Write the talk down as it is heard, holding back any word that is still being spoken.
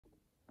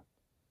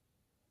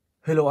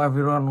Hello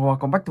everyone,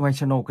 welcome back to my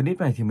channel. Cái clip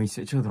này thì mình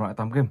sẽ chơi thể loại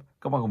 8 game.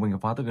 Các bạn cùng mình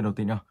phá từ game đầu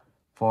tiên nha.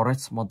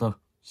 Forest Monster,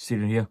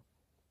 Siren here.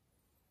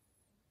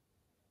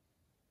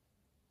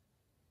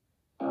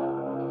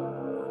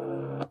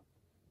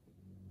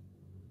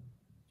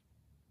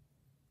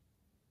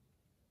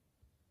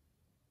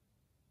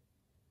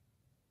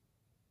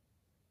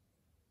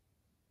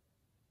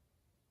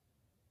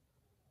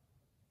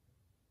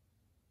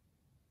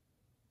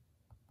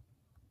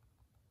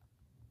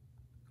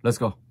 Let's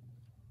go.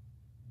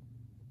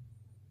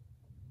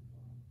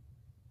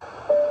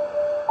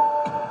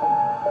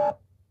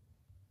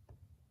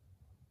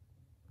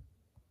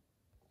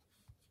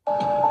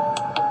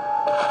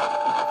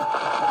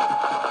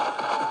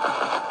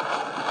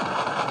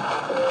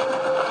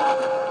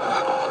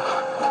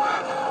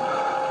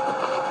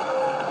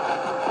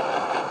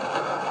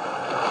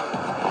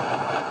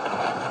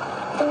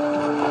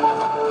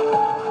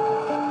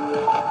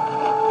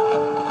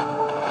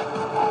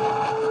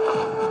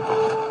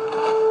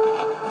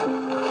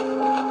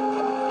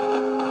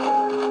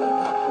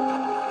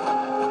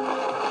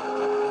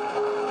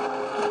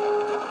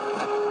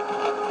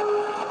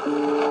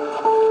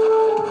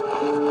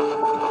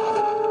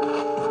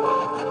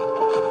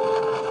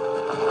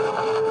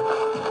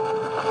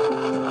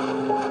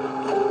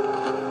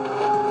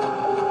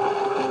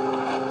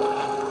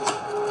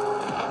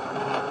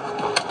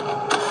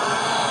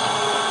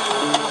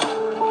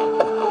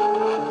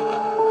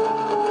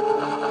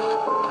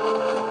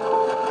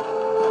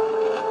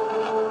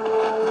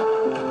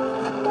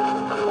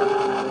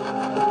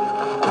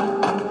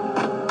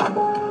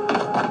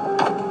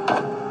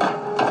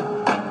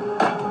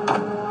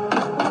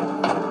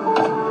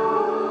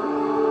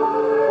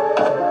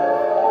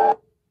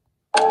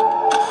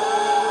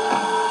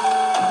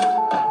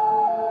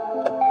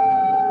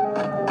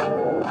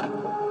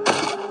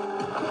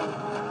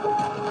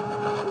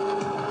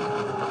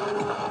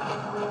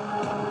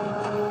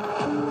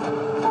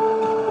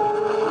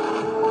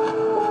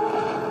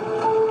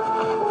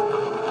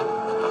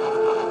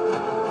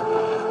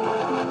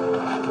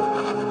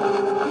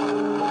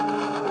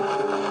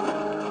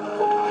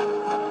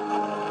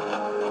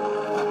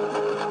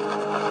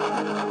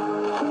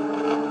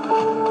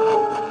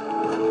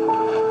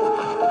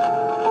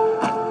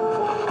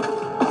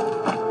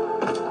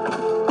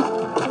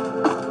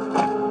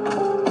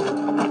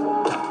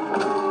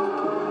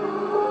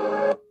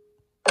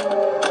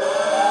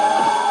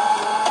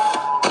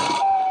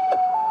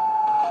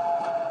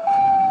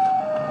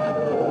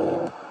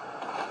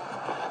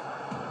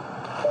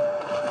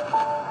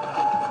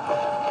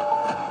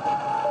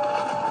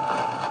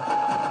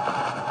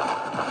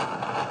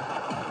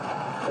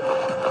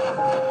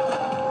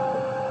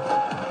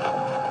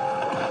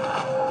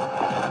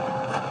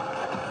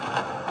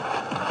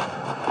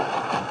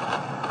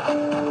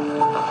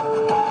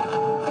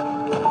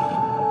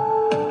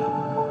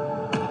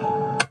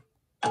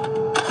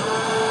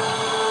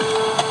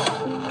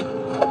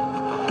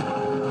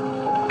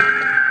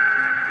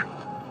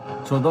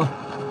 Trốn thôi.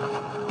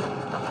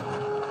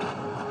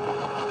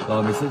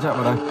 Rồi mình sẽ chạy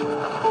vào đây.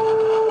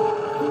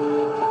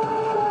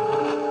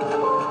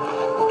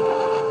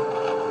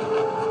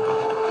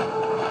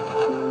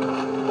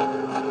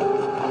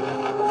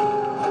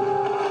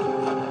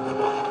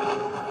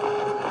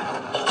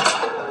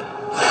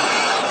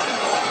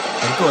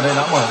 Cánh cửa đây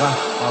đã mở ra.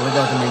 Và bây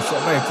giờ thì mình sẽ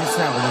về chiếc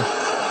xe của mình.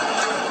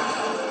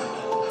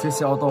 Chiếc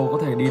xe ô tô có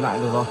thể đi lại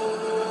được rồi.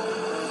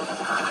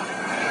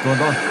 Trốn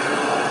thôi.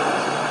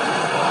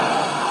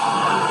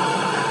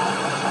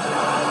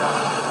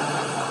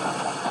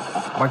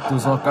 Back to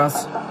the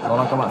cast. Đó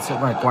là các bạn sẽ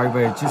phải quay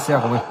về chiếc xe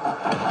của mình.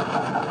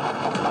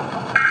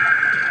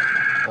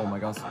 Oh my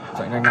god,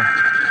 chạy nhanh nào.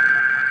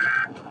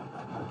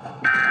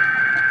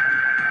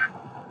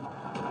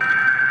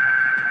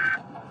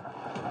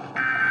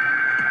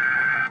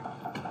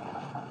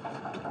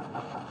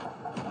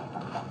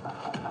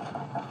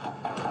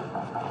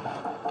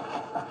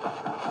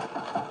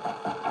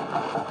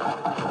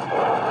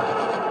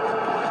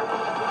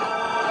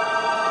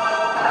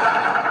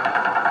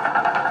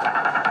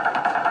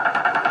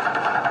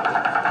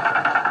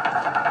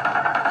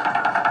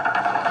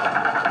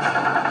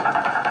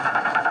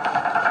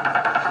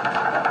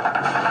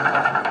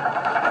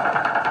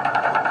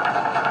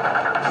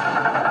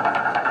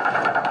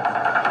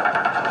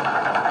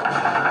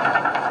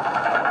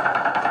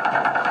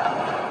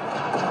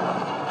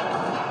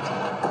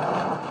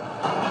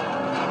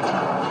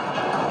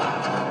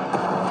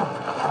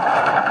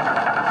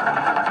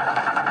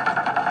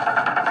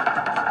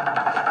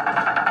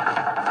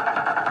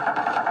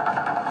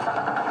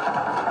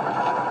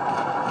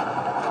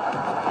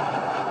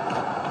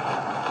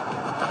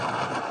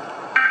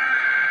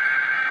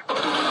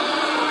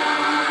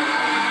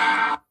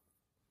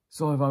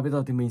 Rồi và bây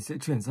giờ thì mình sẽ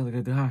chuyển sang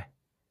cái thứ hai.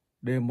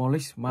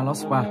 Demolish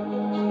Manor 3.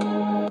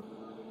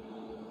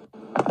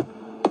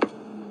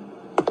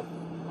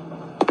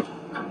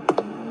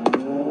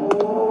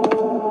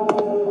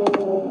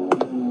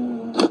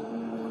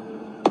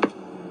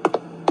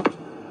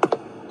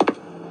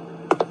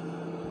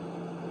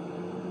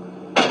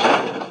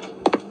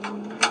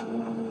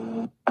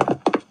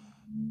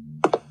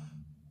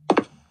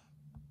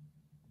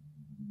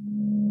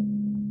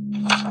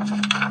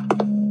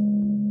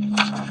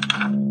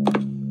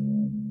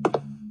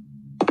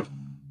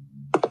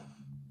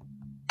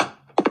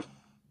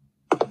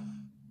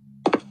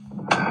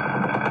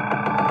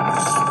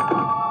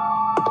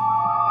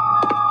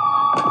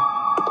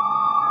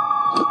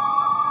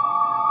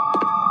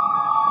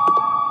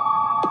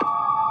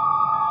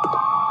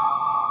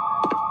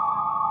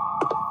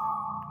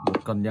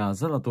 Sàn nhà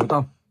rất là tối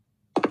tăm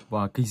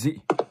và kinh dị.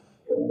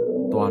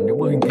 Toàn những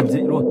bức hình kinh dị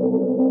luôn.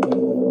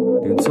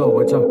 Tiến sâu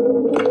vào trong.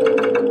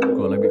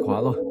 Cửa lại bị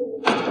khóa rồi.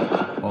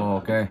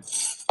 Ok.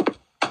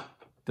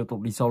 Tiếp tục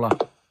đi sâu nào.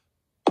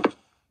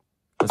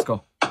 Let's go.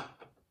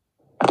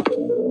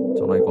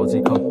 Trong này có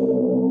gì không?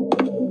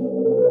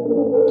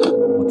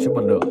 Một chiếc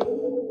bật lửa.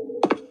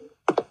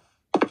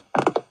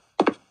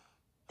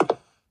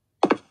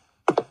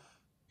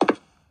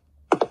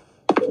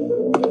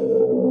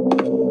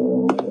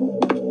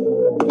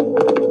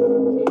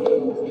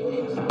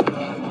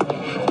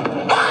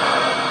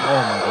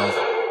 Oh my god.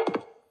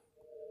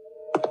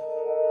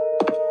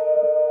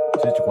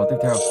 Chiếc chìa khóa tiếp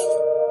theo.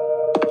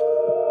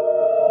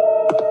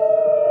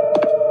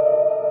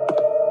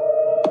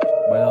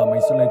 Bây giờ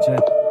mình sẽ lên trên.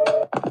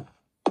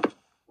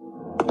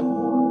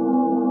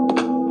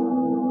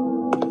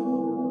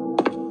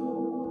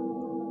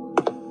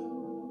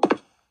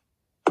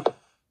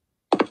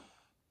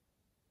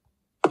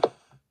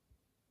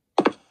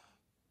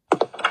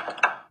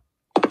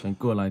 Cánh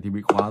cửa này thì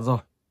bị khóa rồi.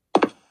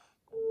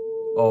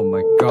 Oh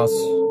my gosh.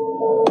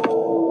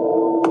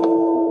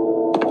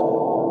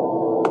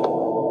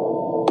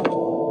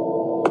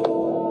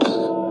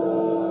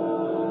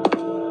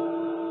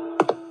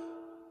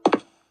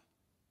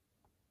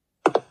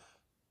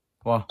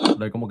 Wow,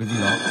 đây có một cái gì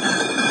đó.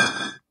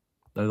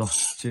 Đây rồi,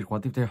 chìa khóa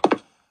tiếp theo.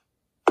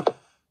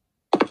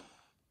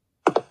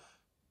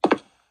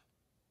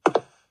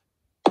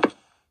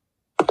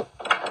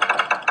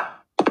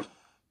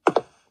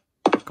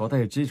 Có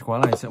thể chìa khóa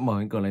này sẽ mở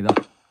cánh cửa này ra.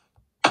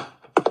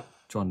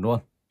 Chuẩn luôn.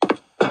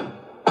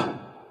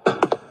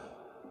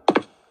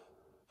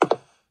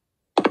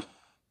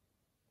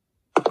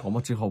 Có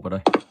một chiếc hộp ở đây.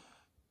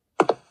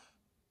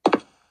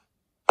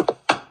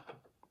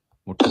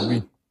 Một cú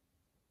pin.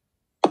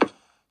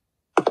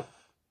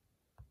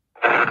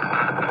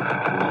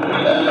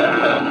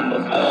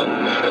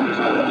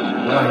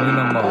 Cái này như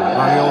là mở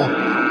radio.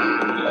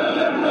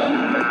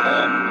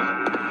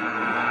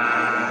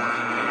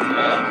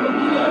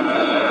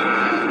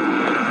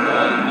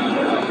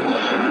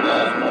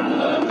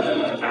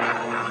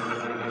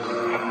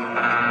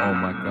 Oh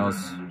my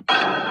gosh.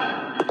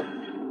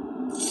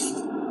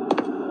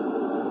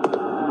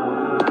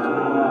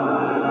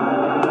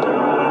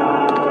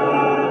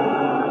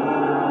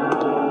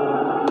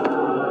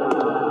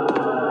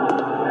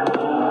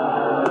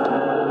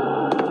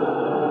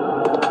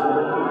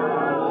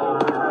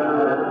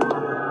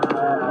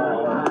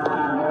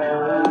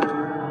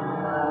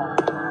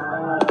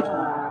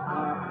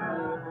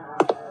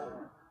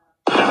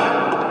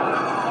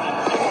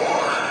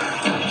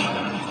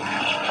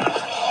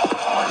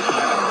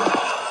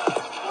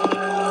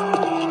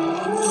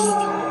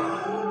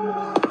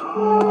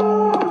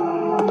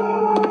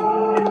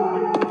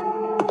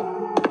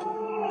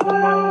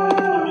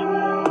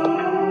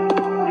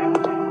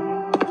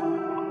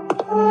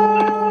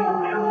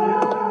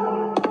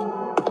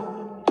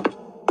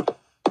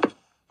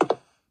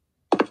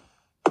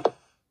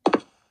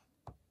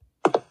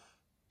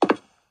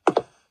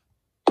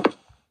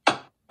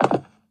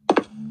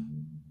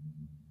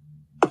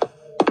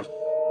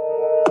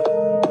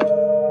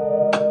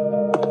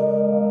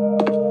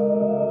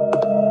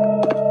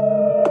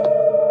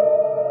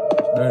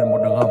 Đây là một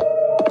đường hầm.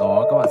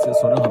 Đó, các bạn sẽ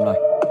xuống đường hầm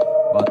này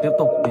và tiếp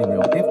tục tìm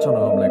hiểu tiếp trong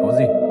đường hầm này có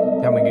gì.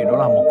 Theo mình nghĩ đó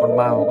là một con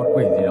ma hoặc con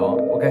quỷ gì đó.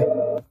 Ok.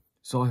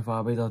 Rồi,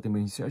 và bây giờ thì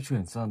mình sẽ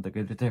chuyển sang tới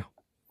game tiếp theo.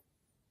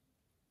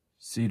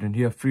 Siren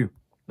here for you.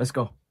 Let's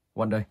go.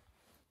 One day.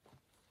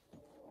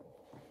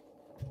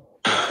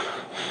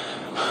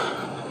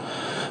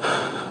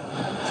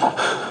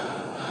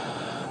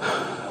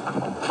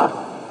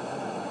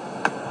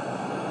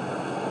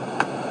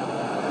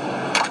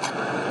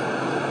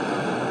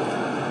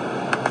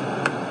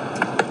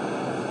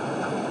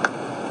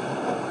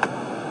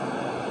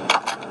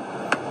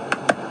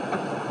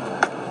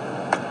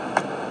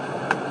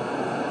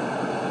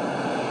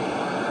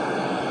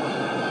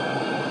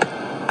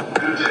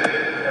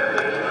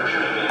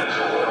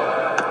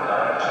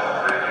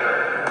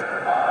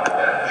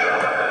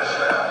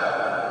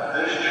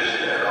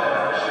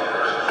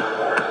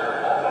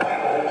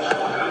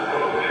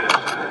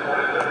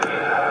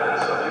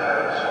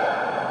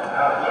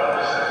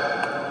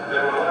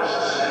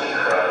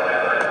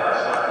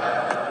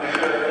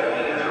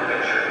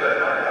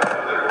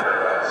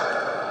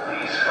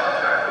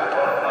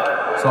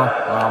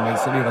 Rồi, mình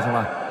sẽ đi vào trong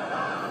này.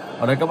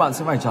 Ở đây các bạn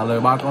sẽ phải trả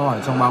lời 3 câu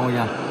hỏi trong 3 ngôi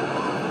nhà.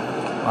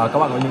 Và các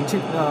bạn có những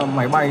chiếc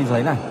máy bay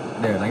giấy này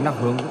để đánh lạc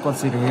hướng con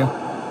Siren here.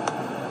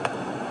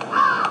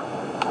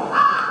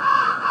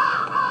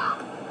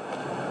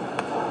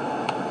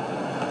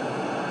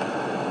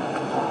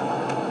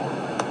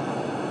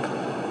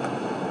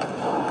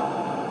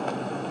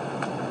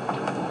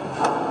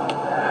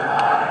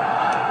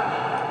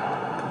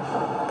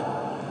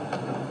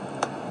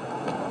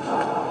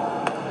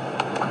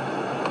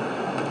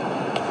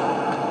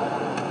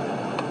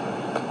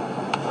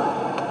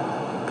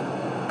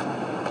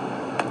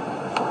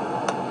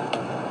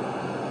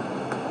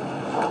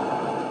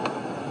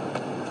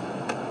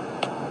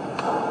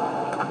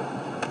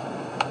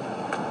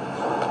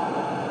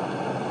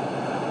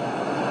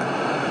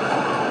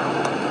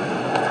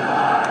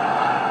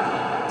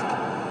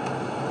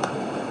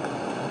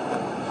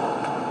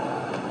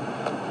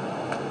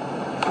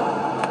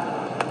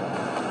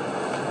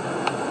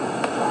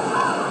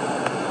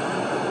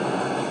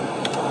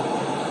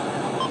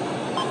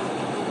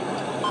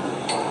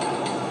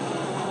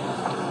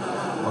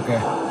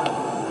 Ok.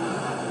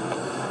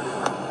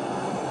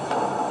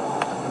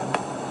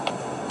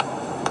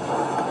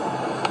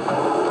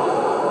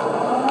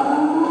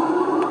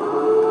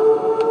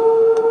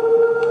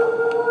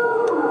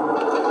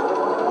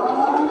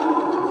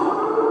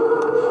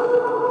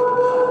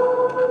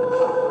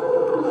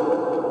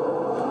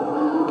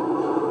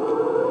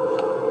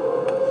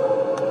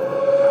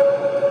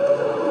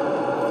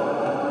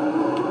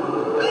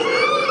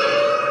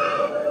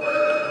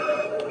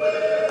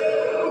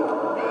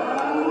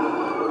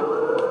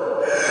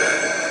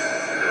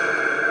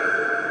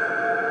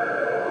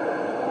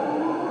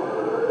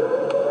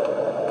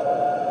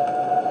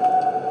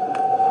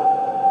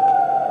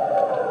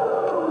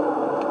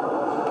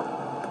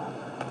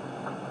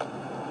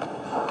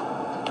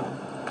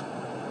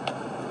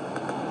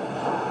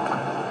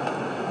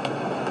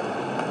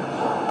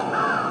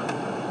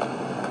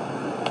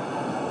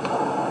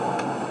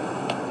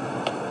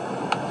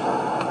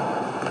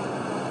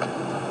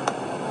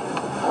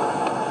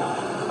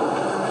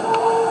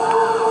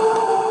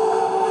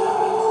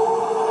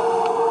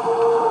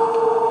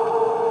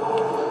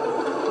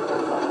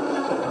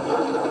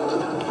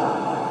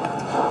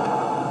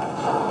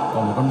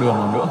 Con đường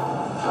nào nữa,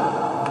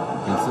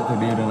 mình sẽ thử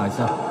đi đường này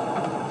xem.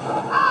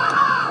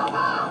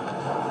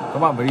 Các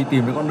bạn phải đi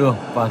tìm đến con đường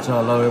và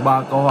trả lời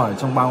 3 câu hỏi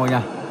trong 3 ngôi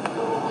nhà.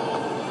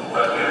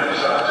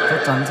 Chắc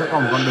chắn sẽ có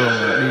một con đường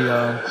để đi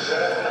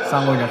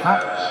sang ngôi nhà khác.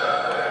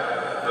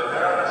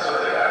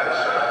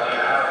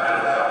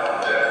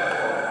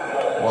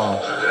 Wow,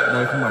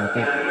 đây không phải một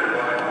cục,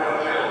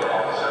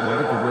 4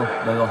 cái cục luôn.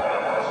 Đây rồi.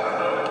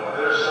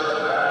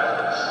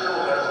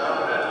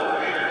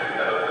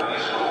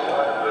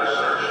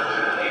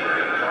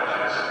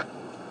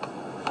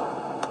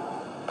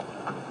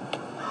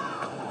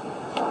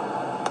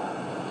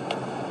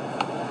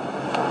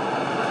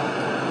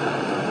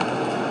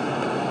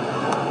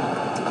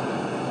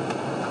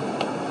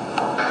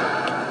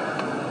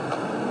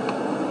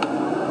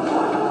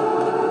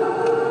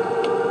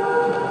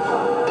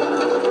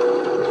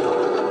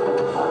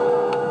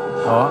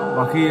 Đó,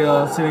 và khi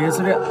Siren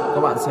xuất hiện,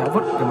 các bạn sẽ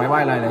vứt cái máy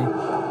bay này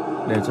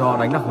để cho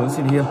đánh lạc hướng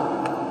Siren.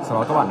 Sau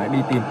đó các bạn hãy đi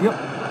tìm tiếp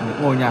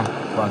những ngôi nhà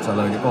và trả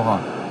lời những câu hỏi.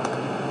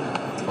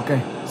 Ok,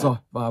 rồi,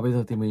 và bây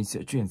giờ thì mình sẽ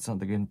chuyển sang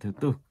tựa game thứ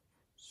 4,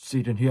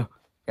 Siren here,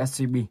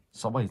 SCP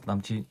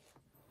 6789.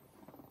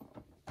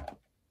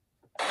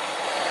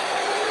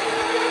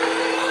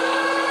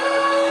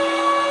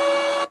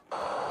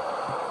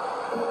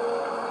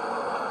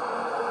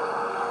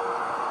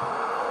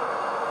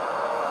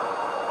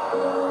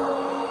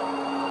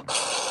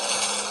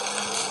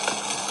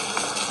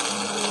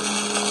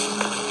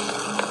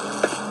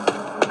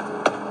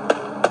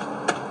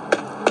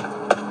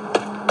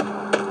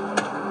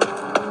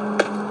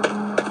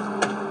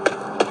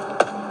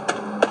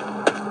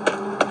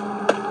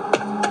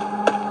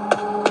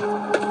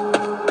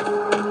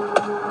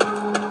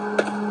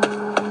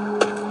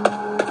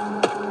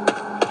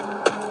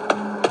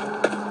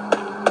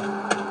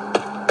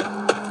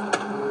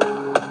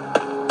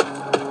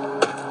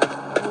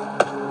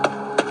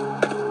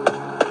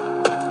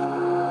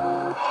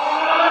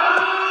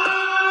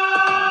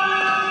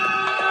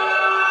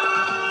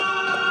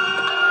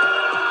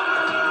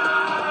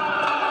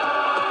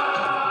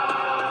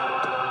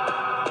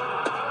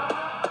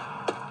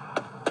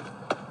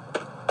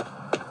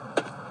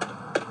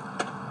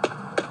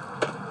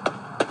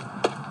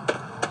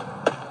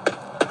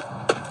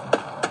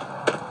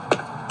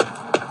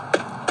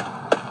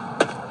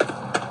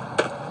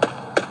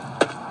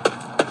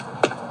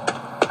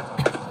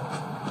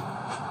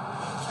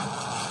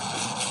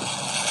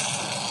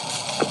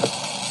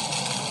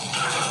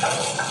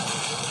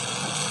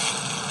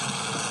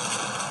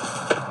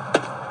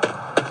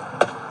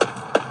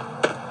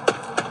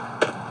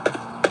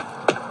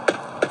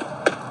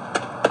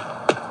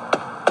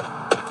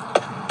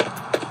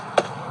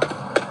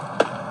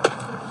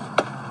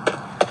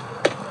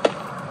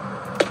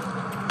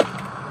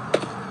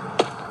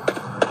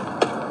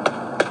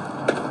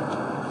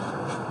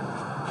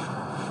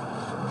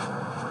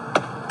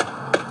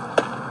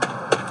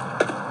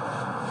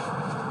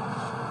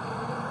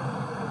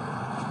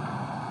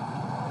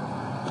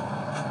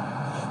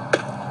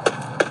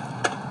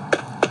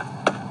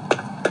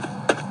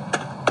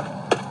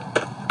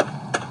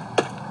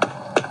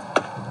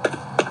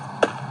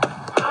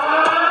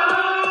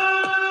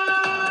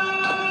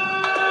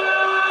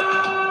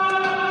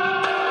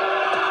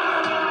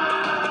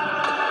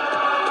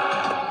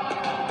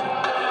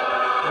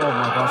 Oh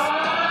my god.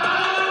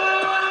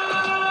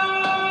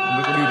 Không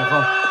biết có đi được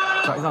không?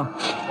 Chạy xong.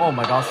 Oh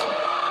my god.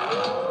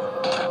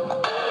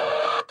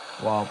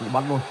 Wow, bị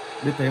bắt luôn.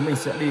 Biết thế mình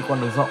sẽ đi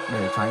con đường rộng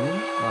để tránh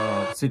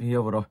City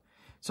Hill vừa rồi.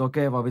 So, ok,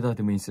 và bây giờ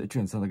thì mình sẽ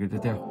chuyển sang cái tiếp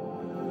theo.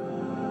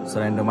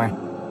 Slenderman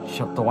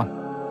Chapter 1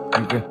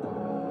 UK.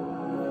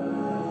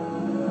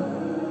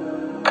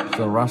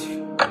 The Rush.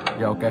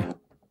 Yeah, ok.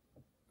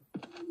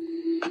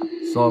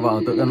 Rồi, và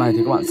ở tựa game này thì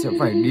các bạn sẽ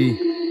phải đi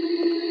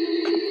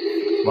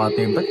và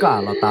tìm tất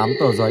cả là 8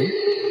 tờ giấy.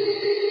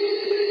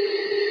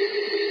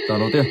 Tờ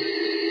đầu tiên.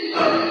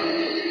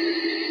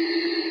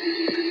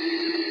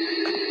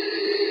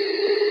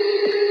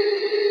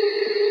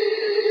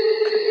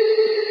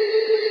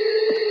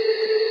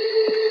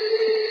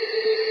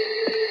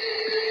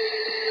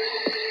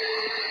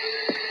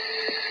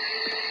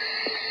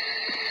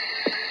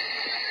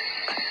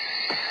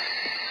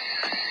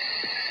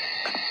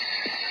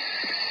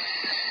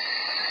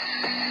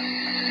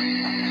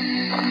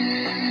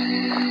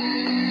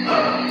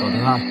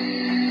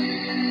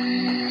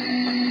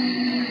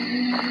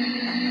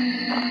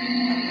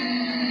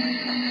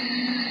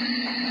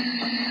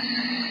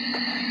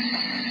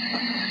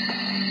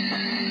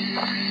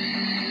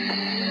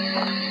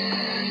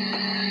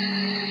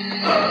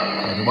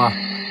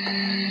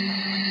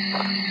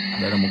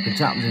 Đây là một cái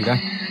trạm gì đây?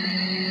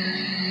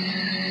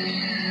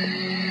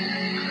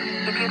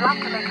 If you'd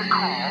like to make a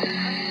call,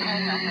 please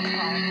hang up and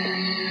try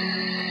again.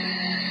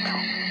 No,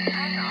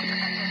 hang up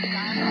and then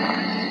dial.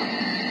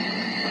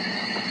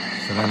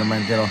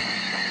 Slenderman kia rồi.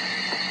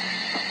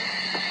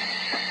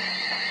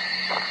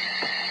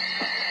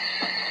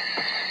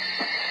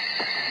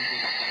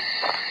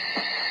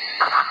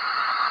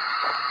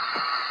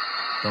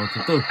 Tàu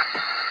thứ tư.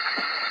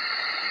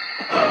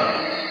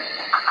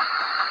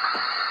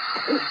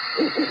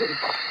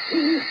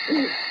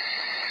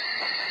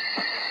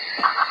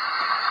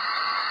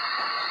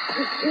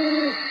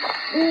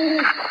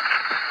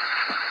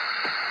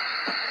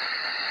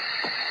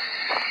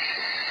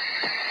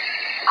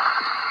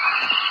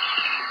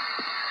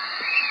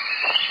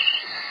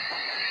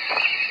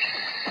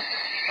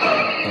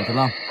 Tàu thứ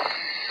 5.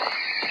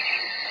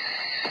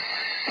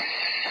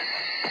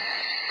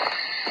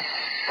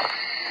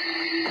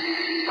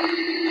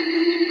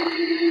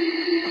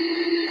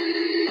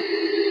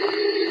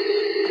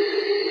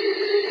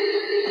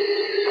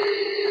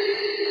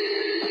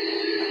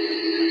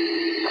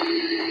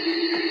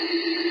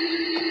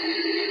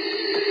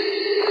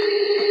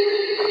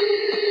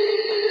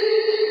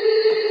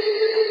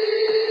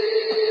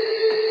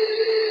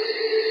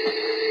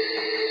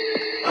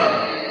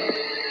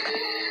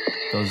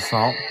 Tờ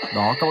 6.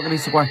 Đó, các bạn đi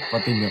xung quanh và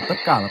tìm hiểu tất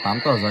cả là 8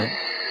 tờ giấy.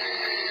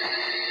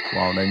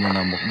 Wow, đây như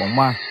là một bóng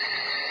ma.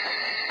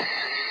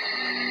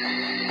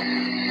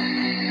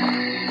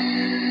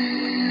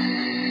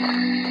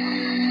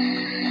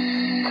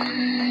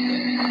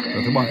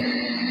 Tờ thứ 7.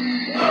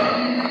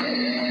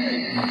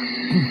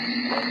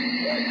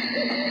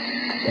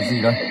 Cái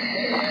gì đây?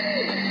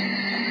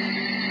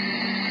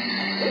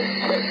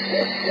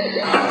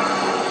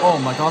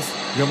 Oh my god,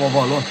 game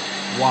over luôn.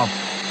 Wow.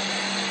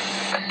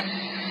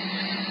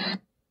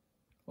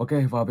 Ok,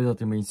 và bây giờ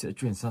thì mình sẽ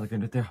chuyển sang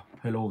kênh tiếp theo.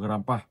 Hello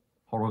Grandpa,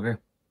 Horror Game.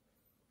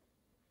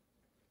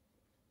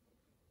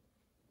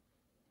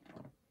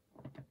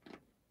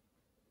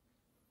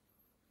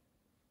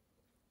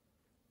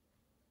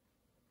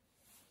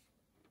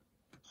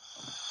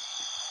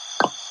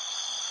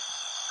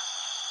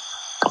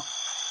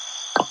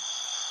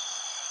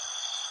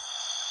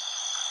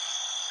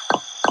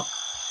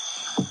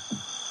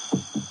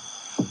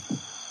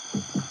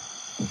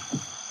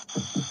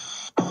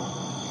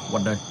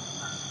 What đây?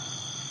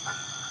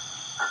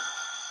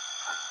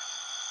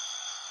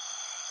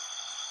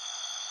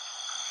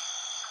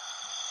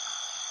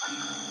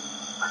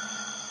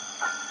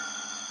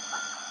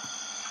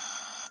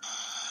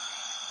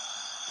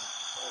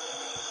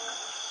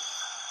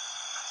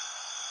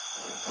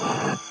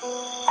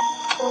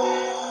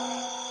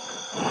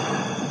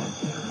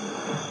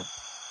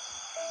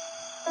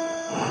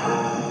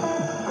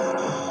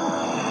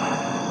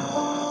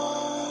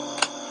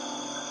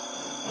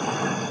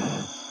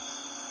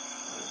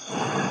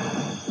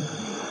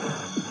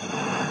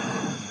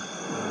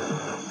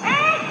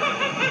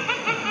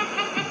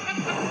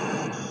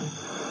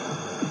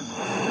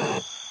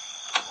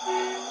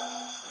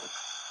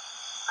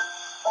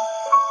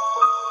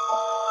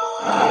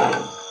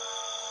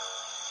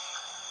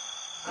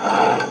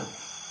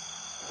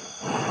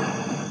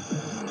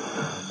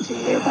 Do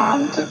you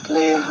want to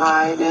play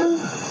hide and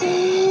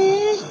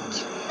seek?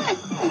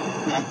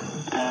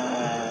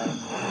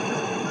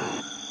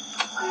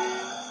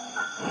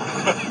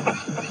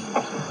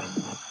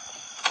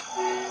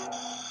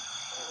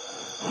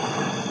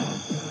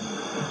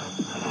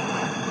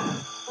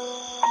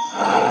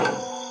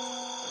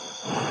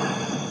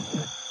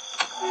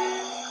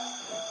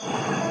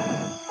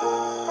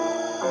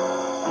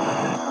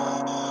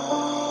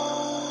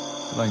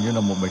 Là như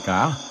là một bầy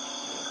cá.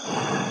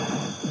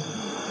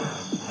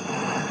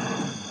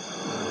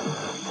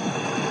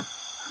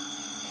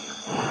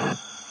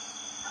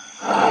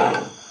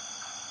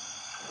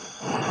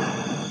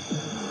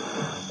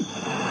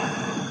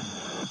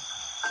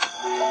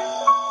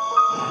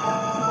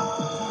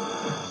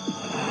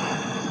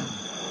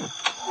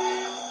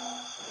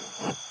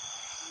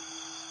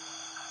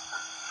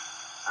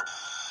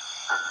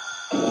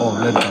 Ồ,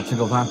 lên cả trên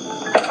cầu thang.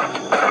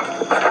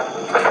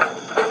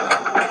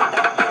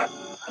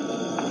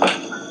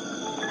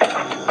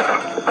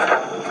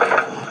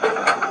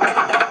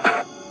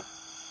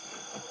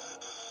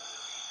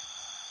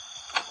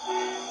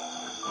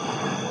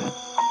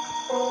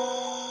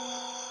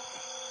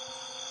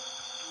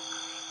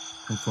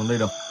 Không xuống đây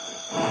đâu.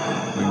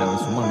 Mình lại phải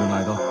xuống bằng đường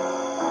này thôi.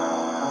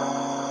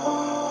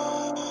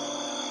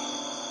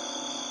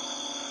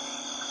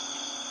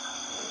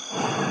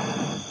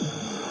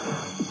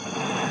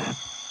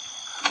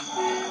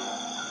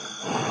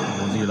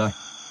 Có gì đây?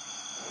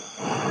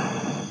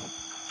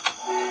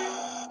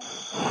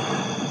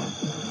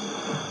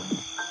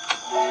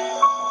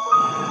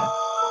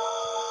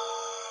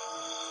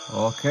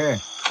 Ok.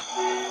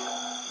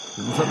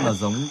 Cũng rất là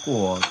giống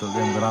của tựa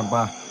game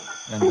Grandpa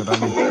and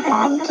Granny.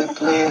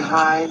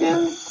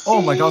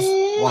 Oh my god.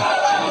 Wow.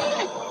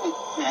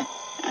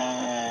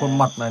 Khuôn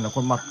mặt này là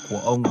khuôn mặt của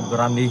ông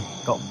Granny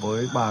cộng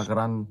với bà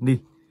Granny.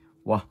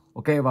 Wow.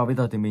 Ok, và bây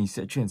giờ thì mình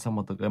sẽ chuyển sang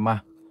một tựa game ma.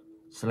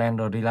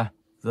 Slendrina,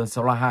 The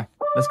Cellar 2.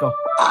 Let's go.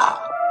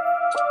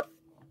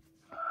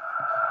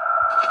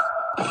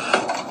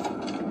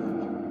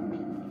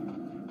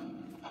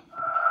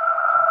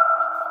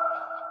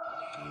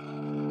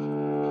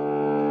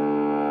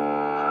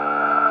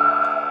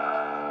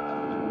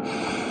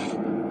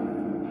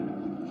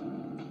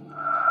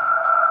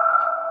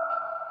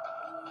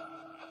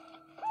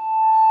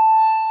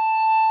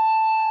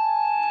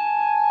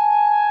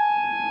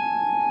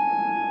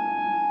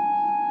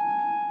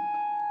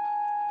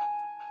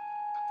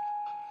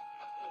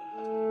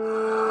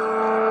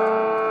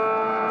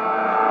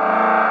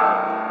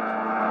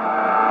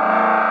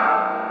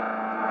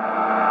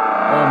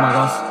 Oh my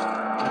gosh.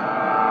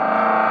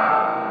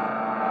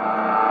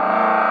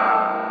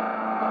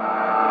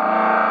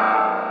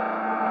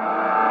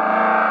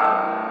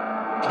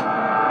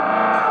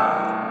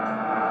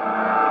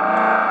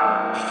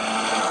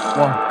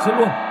 Wow, chết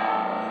luôn.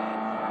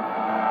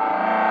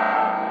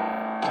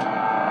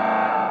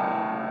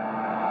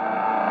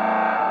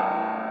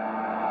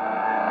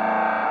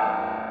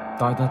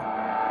 Tài thật.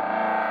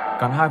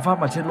 Cắn 2 phát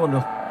mà chết luôn được.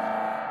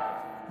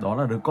 Đó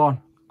là đứa con.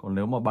 Còn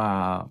nếu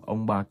mà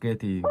ông bà kia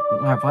thì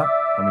cũng 2 phát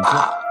và mình chết.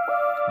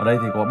 Ở đây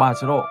thì có 3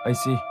 chế độ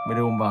AC,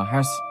 Medium và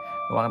Harsh.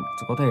 Các bạn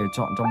có thể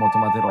chọn trong một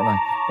trong 3 chế độ này.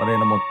 Và đây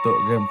là một tựa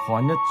game khó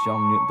nhất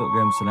trong những tựa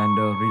game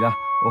Slendrina.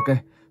 Ok,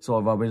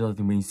 rồi và bây giờ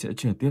thì mình sẽ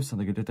chuyển tiếp sang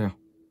cái tiếp theo.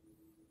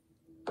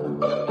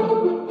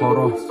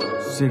 Horror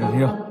Siren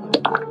here.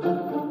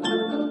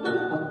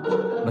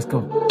 Let's go.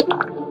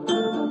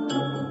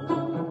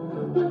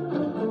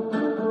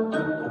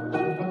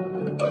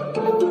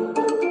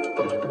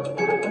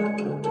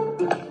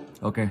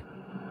 Ok.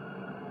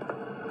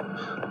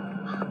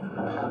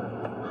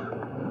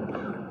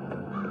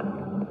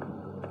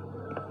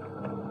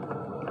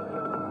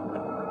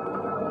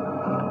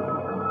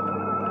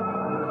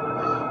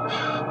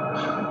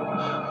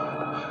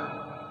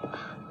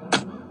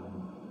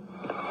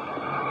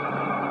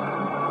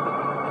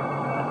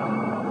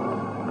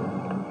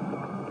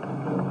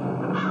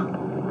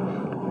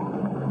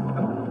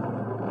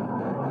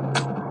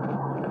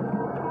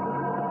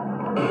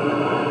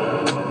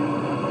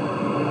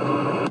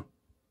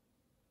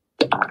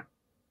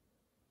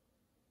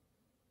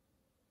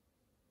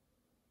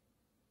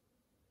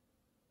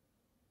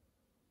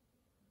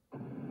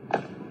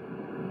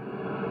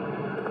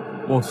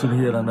 Ồ, xử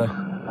lý đang đây.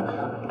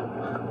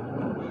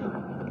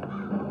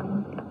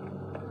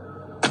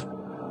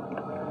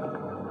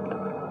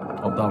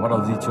 Ông ta bắt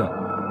đầu di chuyển.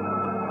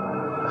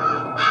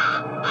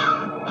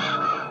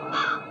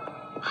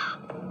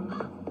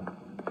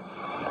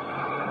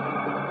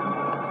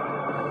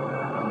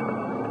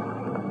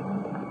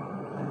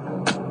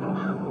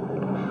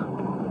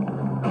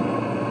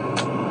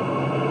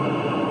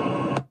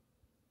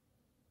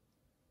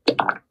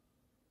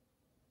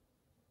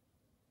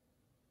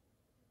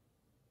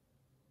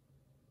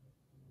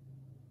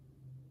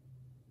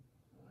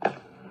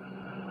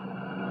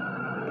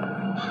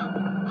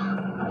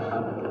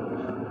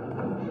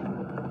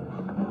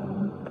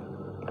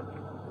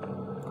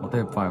 Có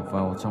thể phải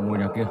vào trong ngôi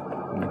nhà kia.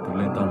 Mình thử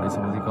lên tầng để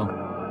xem có gì không.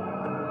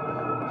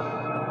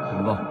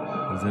 Đúng rồi,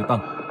 ở dưới tầng.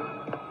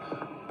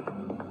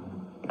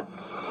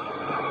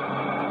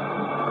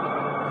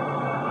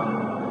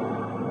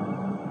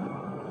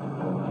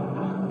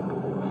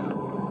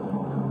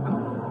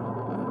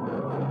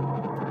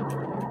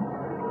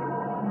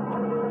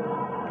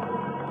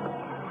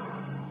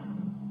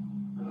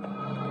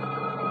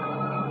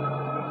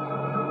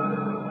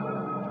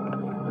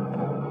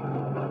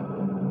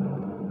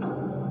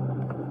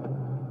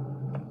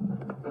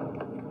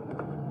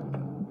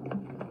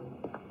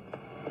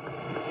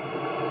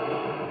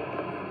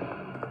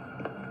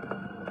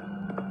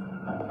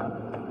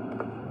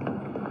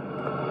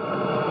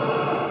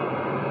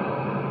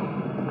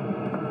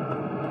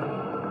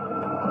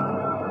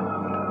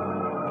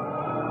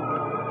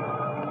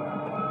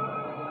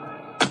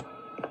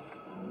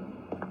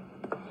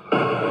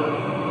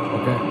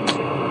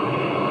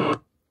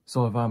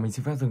 Rồi và mình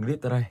xin phép dừng clip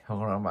tại đây. Hẹn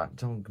gặp lại các bạn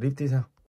trong clip tiếp theo.